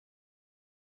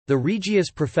The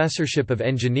Regius Professorship of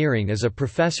Engineering is a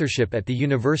professorship at the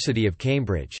University of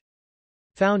Cambridge.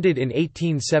 Founded in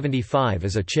 1875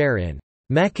 as a chair in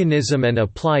Mechanism and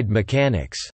Applied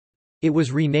Mechanics, it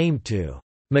was renamed to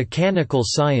Mechanical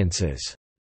Sciences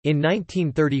in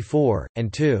 1934,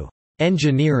 and to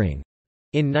Engineering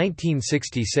in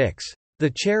 1966. The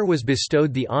chair was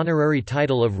bestowed the honorary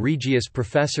title of Regius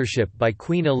Professorship by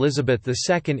Queen Elizabeth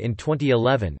II in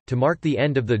 2011, to mark the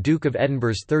end of the Duke of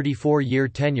Edinburgh's 34-year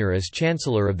tenure as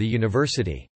Chancellor of the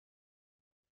University.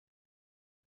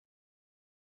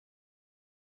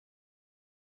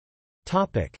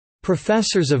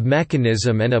 Professors of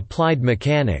Mechanism and Applied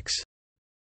Mechanics.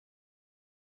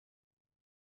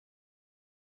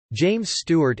 James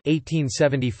Stewart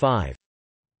 1875,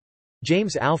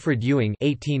 James Alfred Ewing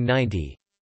 1890,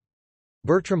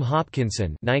 Bertram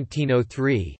Hopkinson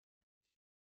 1903,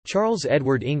 Charles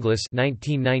Edward Inglis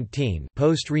 1919,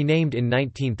 post renamed in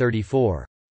 1934.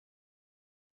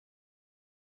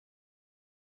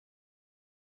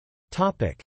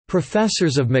 Topic: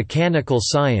 Professors of Mechanical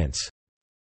Science.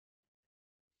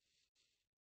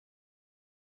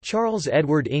 Charles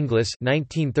Edward Inglis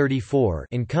 1934,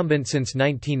 incumbent since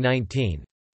 1919.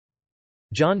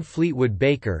 John Fleetwood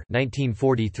Baker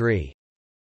 1943.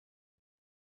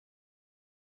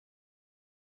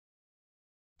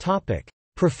 Topic: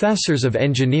 Professors of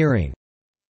Engineering.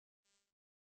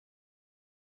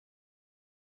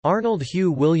 Arnold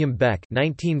Hugh William Beck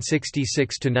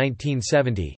 1966 to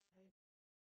 1970.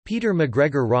 Peter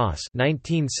MacGregor Ross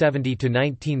 1970 to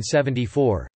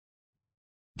 1974.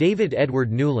 David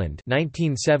Edward Newland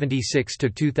 1976 to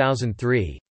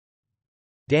 2003.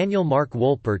 Daniel Mark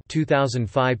Wolpert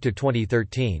 2005 to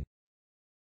 2013.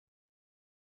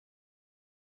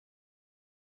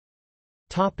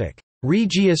 Topic: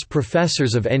 Regius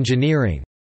Professors of Engineering.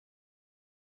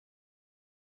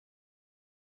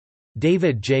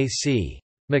 David J. C.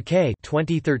 McKay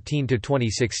 2013 to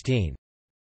 2016.